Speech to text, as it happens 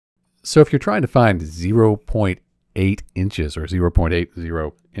So if you're trying to find 0.8 inches or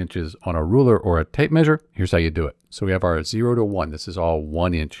 0.80 inches on a ruler or a tape measure, here's how you do it. So we have our 0 to 1. This is all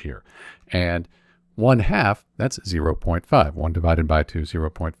 1 inch here. And 1/2, that's 0.5. 1 divided by 2,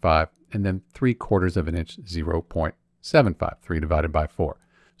 0.5. And then 3/4 of an inch, 0.75. 3 divided by 4.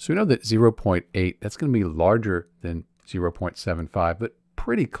 So we know that 0.8, that's going to be larger than 0.75, but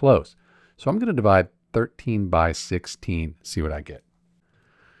pretty close. So I'm going to divide 13 by 16, see what I get.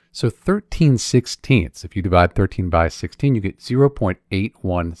 So 13/16, if you divide 13 by 16, you get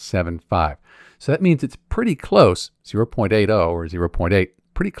 0.8175. So that means it's pretty close, 0.80 or 0.8,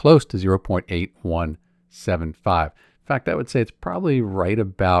 pretty close to 0.8175. In fact, I would say it's probably right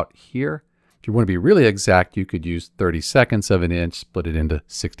about here. If you want to be really exact, you could use 30/2 of an inch, split it into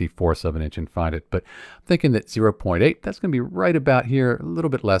 64ths of an inch and find it. But I'm thinking that 0.8, that's going to be right about here, a little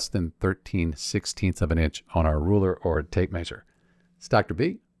bit less than 13/16 of an inch on our ruler or tape measure. It's Dr.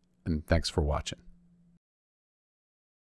 B, and thanks for watching.